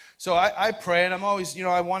 So I pray, and I'm always,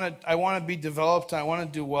 I want to be developed. I want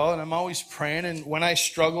to do well, and I'm always praying. And when I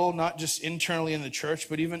struggle, not just internally in the church,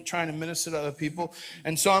 but even trying to minister to other people.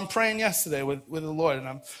 And so I'm praying yesterday with the Lord, and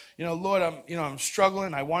I'm, Lord, I'm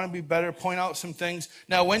struggling. I want to be better. Point out some things.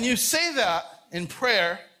 Now, when you say that in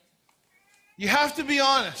prayer, you have to be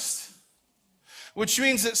honest, which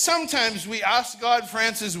means that sometimes we ask God for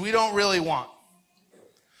answers we don't really want,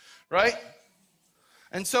 right?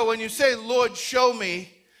 And so when you say, Lord, show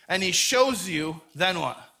me, and he shows you, then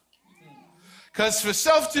what? Because for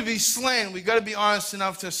self to be slain, we got to be honest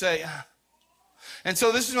enough to say, And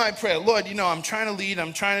so this is my prayer. Lord, I'm trying to lead,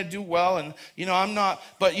 I'm trying to do well, and, I'm not,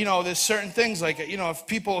 but, there's certain things like,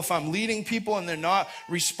 if I'm leading people and they're not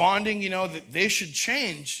responding, that they should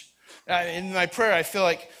change. In my prayer, I feel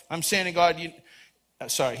like I'm saying to God,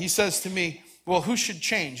 he says to me, well, who should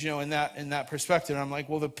change, in that perspective? And I'm like,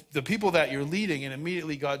 well, the people that you're leading. And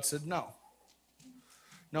immediately God said, no,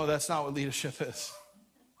 that's not what leadership is.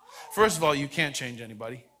 First of all, you can't change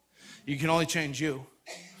anybody. You can only change you.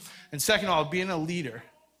 And second of all, being a leader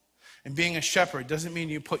and being a shepherd doesn't mean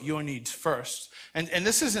you put your needs first. And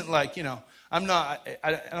this isn't like,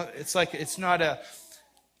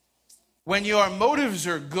 when your motives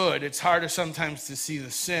are good, it's harder sometimes to see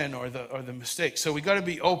the sin or the mistake. So we got to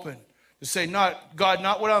be open. To say, not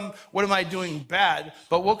what am I doing bad,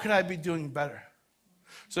 but what could I be doing better?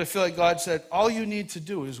 So I feel like God said, all you need to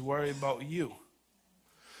do is worry about you.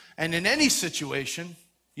 And in any situation,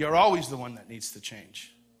 you're always the one that needs to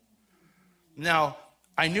change. Now,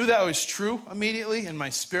 I knew that was true immediately in my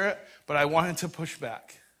spirit, but I wanted to push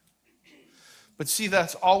back. But see,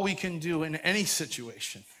 that's all we can do in any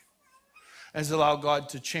situation, is allow God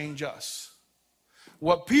to change us.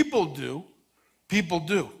 What people do, people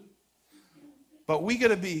do. But we got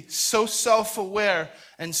to be so self-aware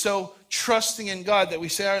and so trusting in God that we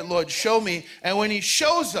say, all right, Lord, show me. And when he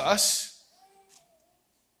shows us,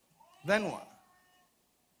 then what?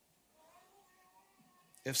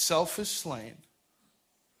 If self is slain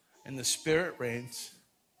and the Spirit reigns,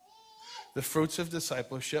 the fruits of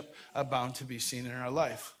discipleship are bound to be seen in our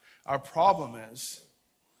life. Our problem is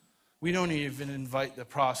we don't even invite the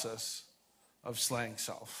process of slaying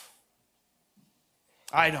self.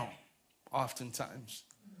 I don't oftentimes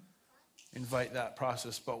invite that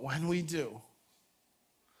process, but when we do,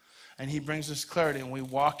 and he brings us clarity and we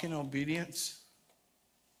walk in obedience,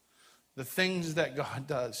 the things that God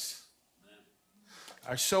does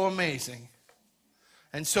are so amazing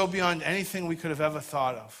and so beyond anything we could have ever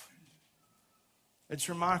thought of. It's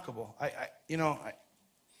remarkable. I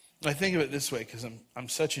think of it this way because I'm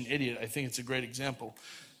such an idiot. I think it's a great example.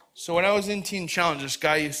 So when I was in Teen Challenge, this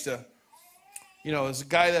guy used to, there was a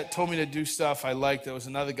guy that told me to do stuff I liked. There was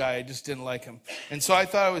another guy, I just didn't like him. And so I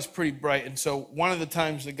thought I was pretty bright. And so one of the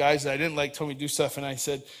times the guys that I didn't like told me to do stuff, and I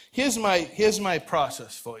said, here's my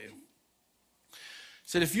process for you. I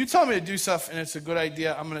said, if you tell me to do stuff and it's a good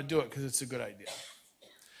idea, I'm going to do it because it's a good idea.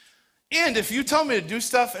 And if you tell me to do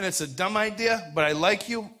stuff and it's a dumb idea, but I like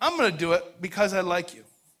you, I'm going to do it because I like you.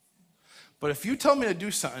 But if you tell me to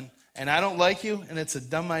do something and I don't like you and it's a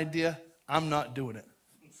dumb idea, I'm not doing it.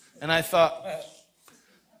 And I thought,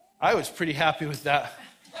 I was pretty happy with that.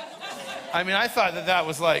 I thought that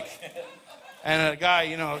was like, and a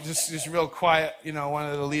guy, just real quiet, one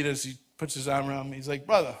of the leaders, he puts his arm around me. He's like,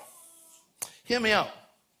 brother, hear me out.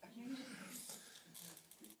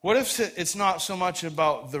 What if it's not so much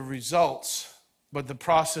about the results, but the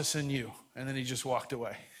process in you? And then he just walked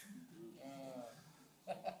away.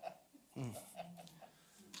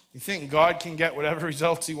 You think God can get whatever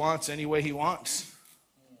results he wants any way he wants?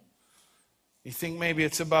 You think maybe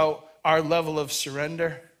it's about our level of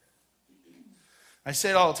surrender? I say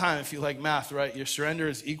it all the time, if you like math, right? Your surrender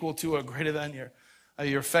is equal to or greater than your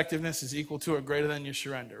effectiveness is equal to or greater than your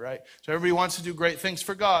surrender, right? So everybody wants to do great things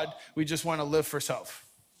for God. We just want to live for self.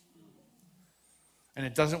 And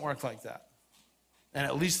it doesn't work like that. And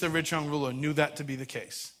at least the rich young ruler knew that to be the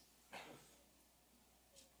case.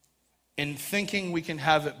 In thinking we can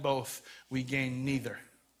have it both, we gain neither.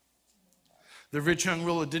 The rich young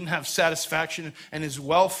ruler didn't have satisfaction in his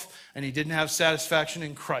wealth, and he didn't have satisfaction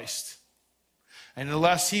in Christ. And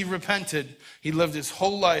unless he repented, he lived his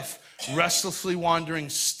whole life restlessly wandering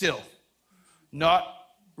still, not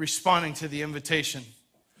responding to the invitation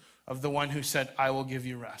of the one who said, I will give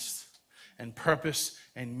you rest and purpose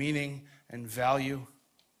and meaning and value.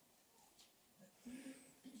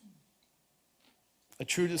 A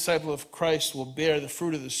true disciple of Christ will bear the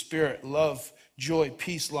fruit of the Spirit: love, joy,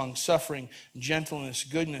 peace, long-suffering, gentleness,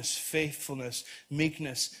 goodness, faithfulness,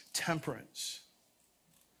 meekness, temperance.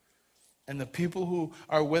 And the people who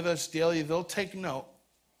are with us daily, they'll take note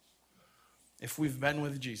if we've been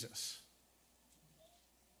with Jesus.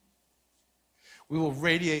 We will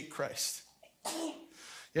radiate Christ.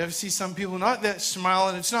 You ever see some people, not that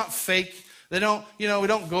smiling, it's not fake. They don't, we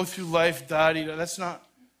don't go through life, that's not.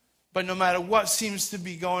 But no matter what seems to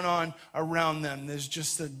be going on around them, there's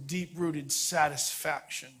just a deep-rooted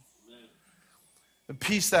satisfaction. Amen. The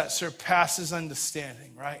peace that surpasses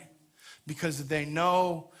understanding, right? Because they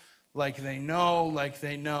know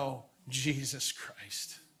Jesus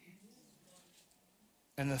Christ.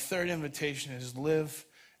 And the third invitation is live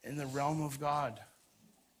in the realm of God.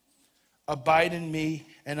 Abide in me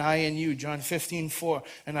and I in you, John 15:4.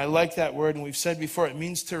 And I like that word, and we've said before, it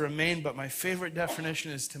means to remain, but my favorite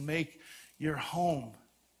definition is to make your home.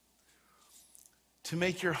 To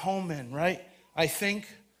make your home in, right? I think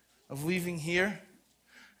of leaving here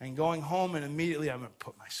and going home, and immediately I'm going to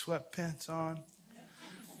put my sweatpants on.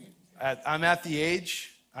 I'm at the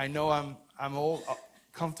age, I know I'm old,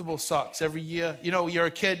 comfortable socks every year. You're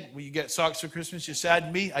a kid, when you get socks for Christmas, you're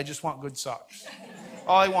sad. Me, I just want good socks.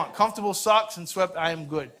 All I want, comfortable socks and sweat, I am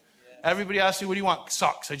good. Everybody asks me, what do you want?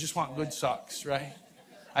 Socks. I just want good socks, right?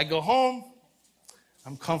 I go home,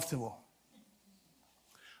 I'm comfortable.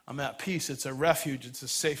 I'm at peace. It's a refuge. It's a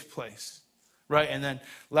safe place, right? And then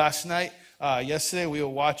yesterday, we were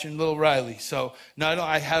watching Little Riley. So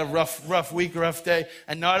I had a rough week, rough day.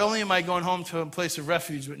 And not only am I going home to a place of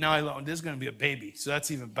refuge, but now I know there's going to be a baby. So that's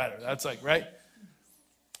even better. That's right?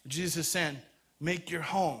 Jesus is saying, make your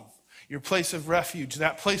home. your place of refuge,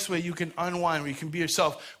 that place where you can unwind, where you can be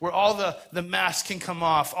yourself, where all the masks can come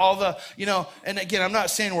off, all the, and again, I'm not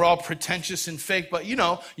saying we're all pretentious and fake, but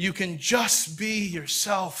you can just be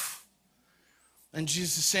yourself. And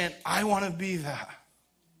Jesus is saying, I want to be that.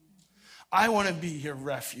 I want to be your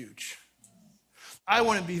refuge. I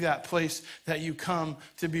want to be that place that you come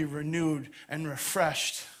to be renewed and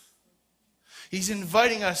refreshed. He's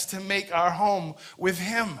inviting us to make our home with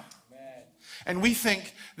him. Amen. And we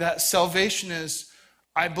think that salvation is,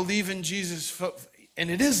 I believe in Jesus, and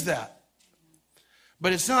it is that.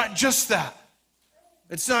 But it's not just that.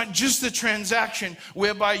 It's not just the transaction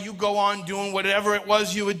whereby you go on doing whatever it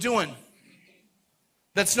was you were doing.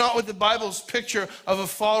 That's not what the Bible's picture of a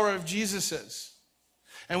follower of Jesus is.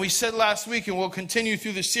 And we said last week, and we'll continue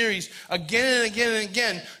through the series, again and again and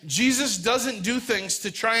again, Jesus doesn't do things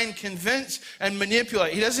to try and convince and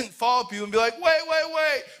manipulate. He doesn't follow people and be like,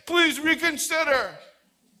 wait, please reconsider.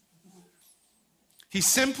 He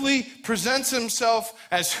simply presents himself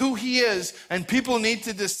as who he is, and people need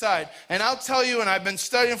to decide. And I'll tell you, and I've been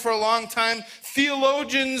studying for a long time,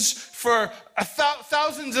 theologians for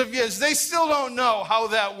thousands of years, they still don't know how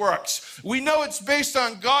that works. We know it's based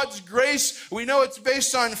on God's grace. We know it's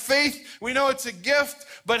based on faith. We know it's a gift.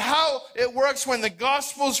 But how it works when the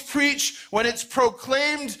gospel's preached, when it's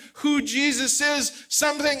proclaimed who Jesus is,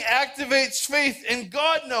 something activates faith, and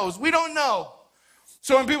God knows. We don't know.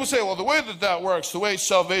 So when people say, well, the way that works, the way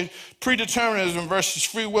salvation, predeterminism versus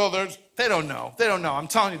free will, they don't know. They don't know. I'm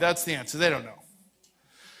telling you, that's the answer. They don't know.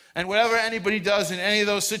 And whatever anybody does in any of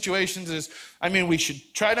those situations is, we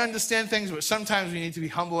should try to understand things, but sometimes we need to be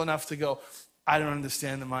humble enough to go, I don't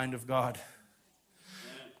understand the mind of God,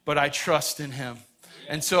 but I trust in him.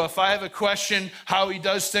 And so if I have a question how he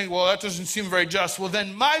does things, well, that doesn't seem very just. Well,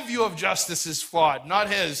 then my view of justice is flawed, not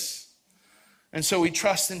his. And so we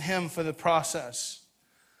trust in him for the process.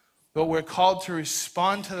 But we're called to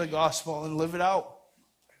respond to the gospel and live it out.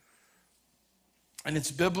 And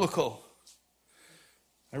it's biblical.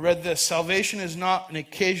 I read this. Salvation is not an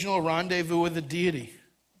occasional rendezvous with a deity.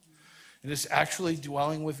 It is actually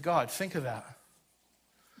dwelling with God. Think of that.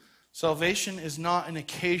 Salvation is not an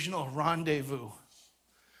occasional rendezvous.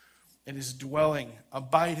 It is dwelling,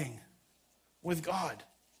 abiding with God.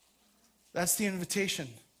 That's the invitation.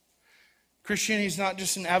 Christianity is not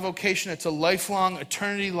just an avocation, it's a lifelong,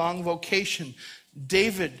 eternity-long vocation.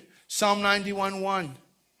 David, Psalm 91:1,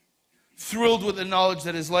 thrilled with the knowledge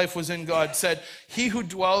that his life was in God, said, he who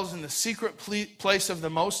dwells in the secret place of the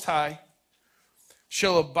Most High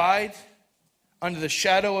shall abide under the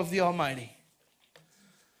shadow of the Almighty.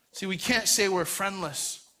 See, we can't say we're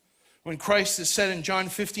friendless. When Christ has said in John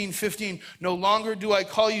 15:15, no longer do I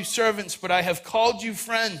call you servants, but I have called you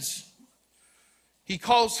friends. He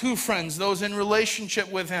calls who friends? Those in relationship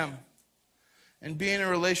with him. And being in a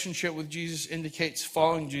relationship with Jesus indicates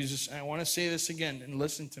following Jesus. And I want to say this again, and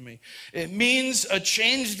listen to me. It means a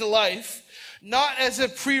changed life, not as a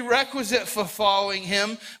prerequisite for following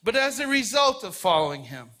him, but as a result of following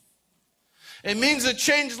him. It means a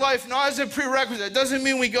changed life, not as a prerequisite. It doesn't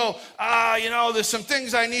mean we go, there's some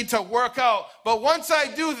things I need to work out. But once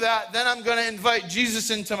I do that, then I'm going to invite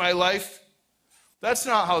Jesus into my life. That's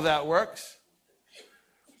not how that works.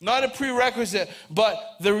 Not a prerequisite,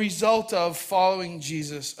 but the result of following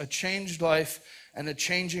Jesus, a changed life and a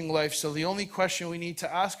changing life. So the only question we need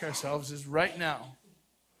to ask ourselves is right now,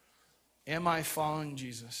 am I following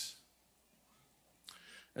Jesus?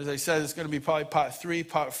 As I said, it's going to be probably part 3,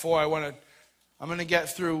 part 4. I'm going to get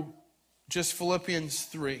through just Philippians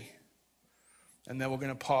 3, and then we're going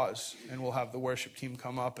to pause, and we'll have the worship team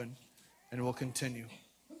come up, and we'll continue.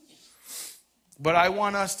 But I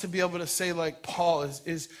want us to be able to say like Paul,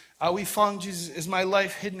 are we following Jesus? Is my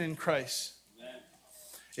life hidden in Christ? Amen.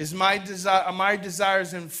 Is are my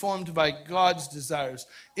desires informed by God's desires?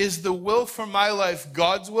 Is the will for my life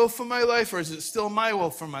God's will for my life, or is it still my will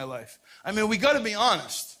for my life? We got to be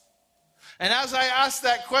honest. And as I ask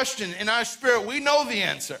that question in our spirit, we know the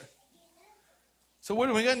answer. So what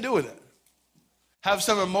are we going to do with it? Have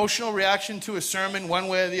some emotional reaction to a sermon one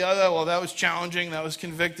way or the other? Well, that was challenging, that was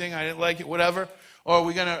convicting, I didn't like it, whatever. Or are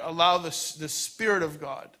we going to allow the Spirit of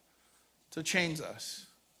God to change us?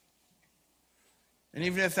 And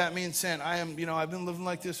even if that means saying, I've been living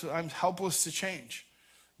like this, I'm helpless to change.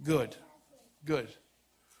 Good.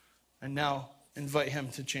 And now invite him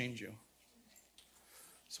to change you.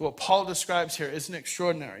 So what Paul describes here isn't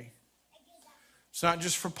extraordinary. It's not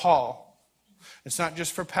just for Paul. It's not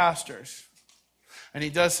just for pastors. And he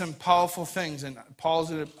does some powerful things. And Paul's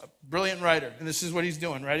a brilliant writer. And this is what he's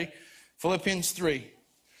doing. Ready? Philippians 3.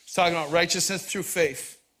 He's talking about righteousness through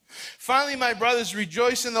faith. Finally, my brothers,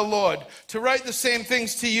 rejoice in the Lord. To write the same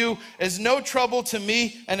things to you is no trouble to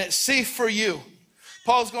me, and it's safe for you.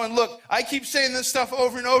 Paul's going, look, I keep saying this stuff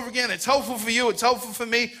over and over again. It's helpful for you. It's helpful for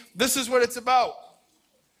me. This is what it's about.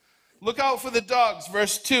 Look out for the dogs,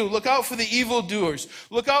 verse 2. Look out for the evildoers.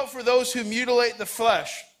 Look out for those who mutilate the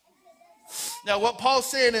flesh. Now, what Paul's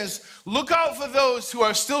saying is, look out for those who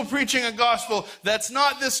are still preaching a gospel that's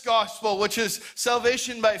not this gospel, which is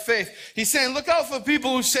salvation by faith. He's saying, look out for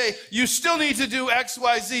people who say, you still need to do X,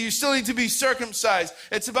 Y, Z. You still need to be circumcised.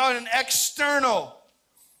 It's about an external.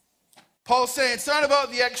 Paul's saying it's not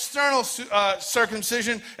about the external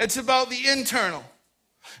circumcision. It's about the internal.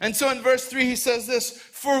 And so in verse 3, he says this,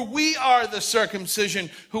 for we are the circumcision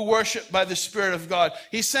who worship by the Spirit of God.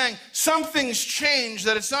 He's saying something's changed,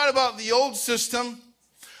 that it's not about the old system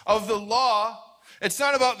of the law. It's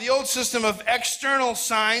not about the old system of external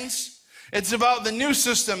signs. It's about the new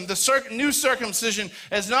system. The new circumcision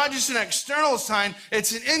is not just an external sign,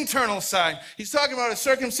 it's an internal sign. He's talking about a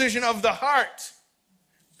circumcision of the heart.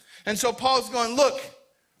 And so Paul's going, look,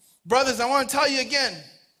 brothers, I want to tell you again,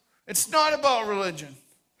 it's not about religion.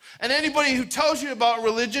 And anybody who tells you about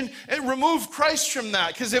religion, remove Christ from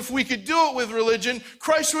that. Because if we could do it with religion,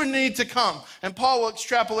 Christ wouldn't need to come. And Paul will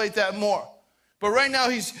extrapolate that more. But right now,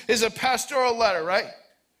 he's a pastoral letter, right?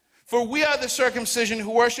 For we are the circumcision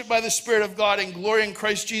who worship by the Spirit of God and glory in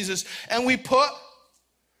Christ Jesus. And we put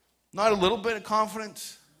not a little bit of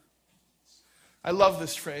confidence. I love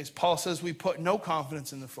this phrase. Paul says we put no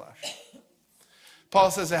confidence in the flesh.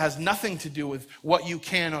 Paul says it has nothing to do with what you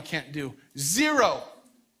can or can't do. Zero.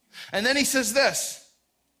 And then he says this,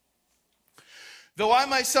 though I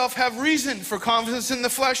myself have reason for confidence in the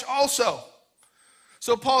flesh also.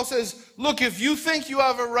 So Paul says, look, if you think you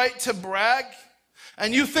have a right to brag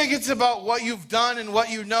and you think it's about what you've done and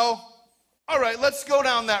what you know, all right, let's go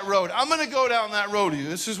down that road. I'm going to go down that road with you.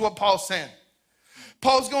 This is what Paul's saying.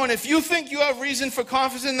 Paul's going, if you think you have reason for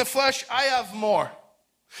confidence in the flesh, I have more.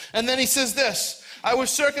 And then he says this, I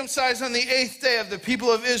was circumcised on the 8th day of the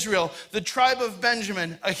people of Israel, the tribe of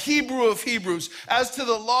Benjamin, a Hebrew of Hebrews, as to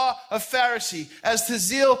the law, a Pharisee, as to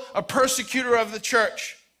zeal, a persecutor of the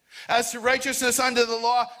church, as to righteousness under the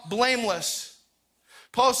law, blameless.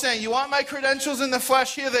 Paul's saying, you want my credentials in the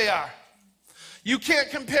flesh? Here they are. You can't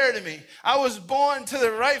compare to me. I was born to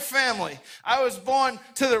the right family. I was born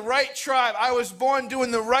to the right tribe. I was born doing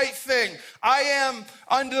the right thing. I am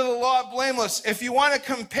under the law blameless. If you want to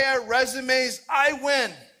compare resumes, I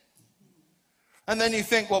win. And then you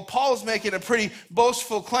think, well, Paul's making a pretty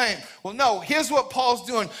boastful claim. Well, no, here's what Paul's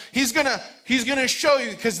doing. He's gonna show you,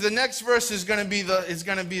 because the next verse is gonna be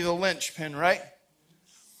the linchpin, right?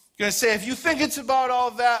 He's gonna say, if you think it's about all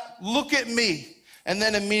that, look at me. And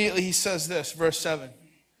then immediately he says this, verse 7.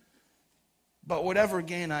 But whatever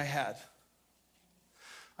gain I had,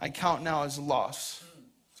 I count now as loss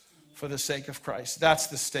for the sake of Christ. That's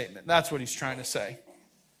the statement. That's what he's trying to say.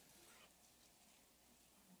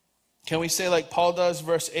 Can we say like Paul does,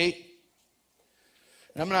 verse 8?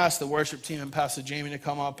 And I'm going to ask the worship team and Pastor Jamie to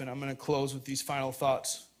come up, and I'm going to close with these final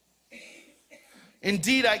thoughts.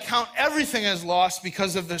 Indeed, I count everything as loss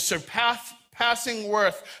because of the surpassing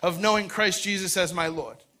worth of knowing Christ Jesus as my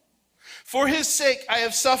Lord. For his sake, I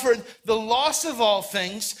have suffered the loss of all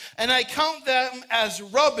things, and I count them as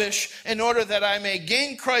rubbish in order that I may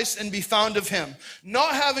gain Christ and be found of him,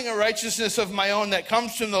 not having a righteousness of my own that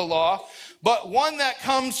comes from the law, but one that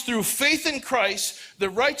comes through faith in Christ. The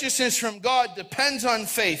righteousness from God depends on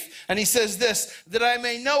faith. And he says this, that I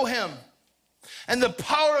may know him and the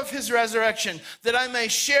power of his resurrection, that I may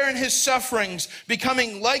share in his sufferings,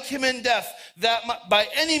 becoming like him in death, that by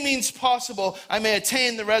any means possible I may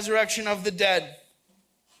attain the resurrection of the dead.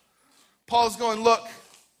 Paul's going, look,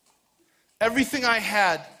 everything I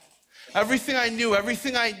had, everything I knew,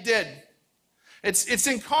 everything I did, it's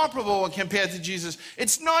incomparable when compared to Jesus.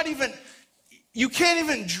 It's not even, you can't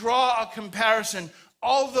even draw a comparison.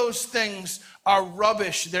 All those things are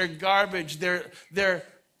rubbish, they're garbage, they're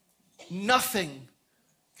nothing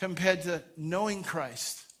compared to knowing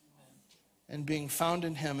Christ and being found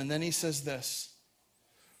in him. And then he says this,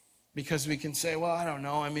 because we can say, well, I don't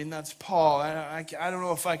know. I mean, that's Paul. I don't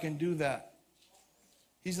know if I can do that.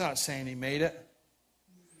 He's not saying he made it.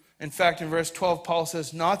 In fact, in verse 12, Paul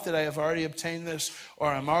says, not that I have already obtained this or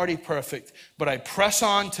I'm already perfect, but I press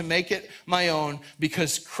on to make it my own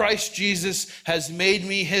because Christ Jesus has made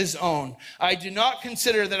me his own. I do not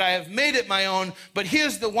consider that I have made it my own, but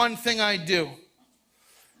here's the one thing I do.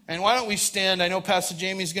 And why don't we stand? I know Pastor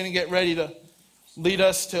Jamie's going to get ready to lead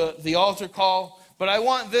us to the altar call, but I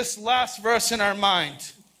want this last verse in our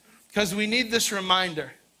mind because we need this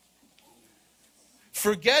reminder.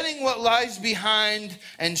 Forgetting what lies behind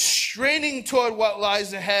and straining toward what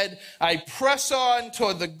lies ahead, I press on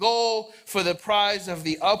toward the goal for the prize of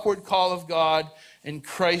the upward call of God in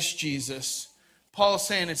Christ Jesus. Paul's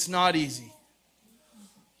saying it's not easy.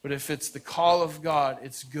 But if it's the call of God,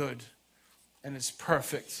 it's good and it's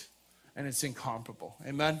perfect and it's incomparable.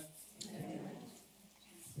 Amen? Amen.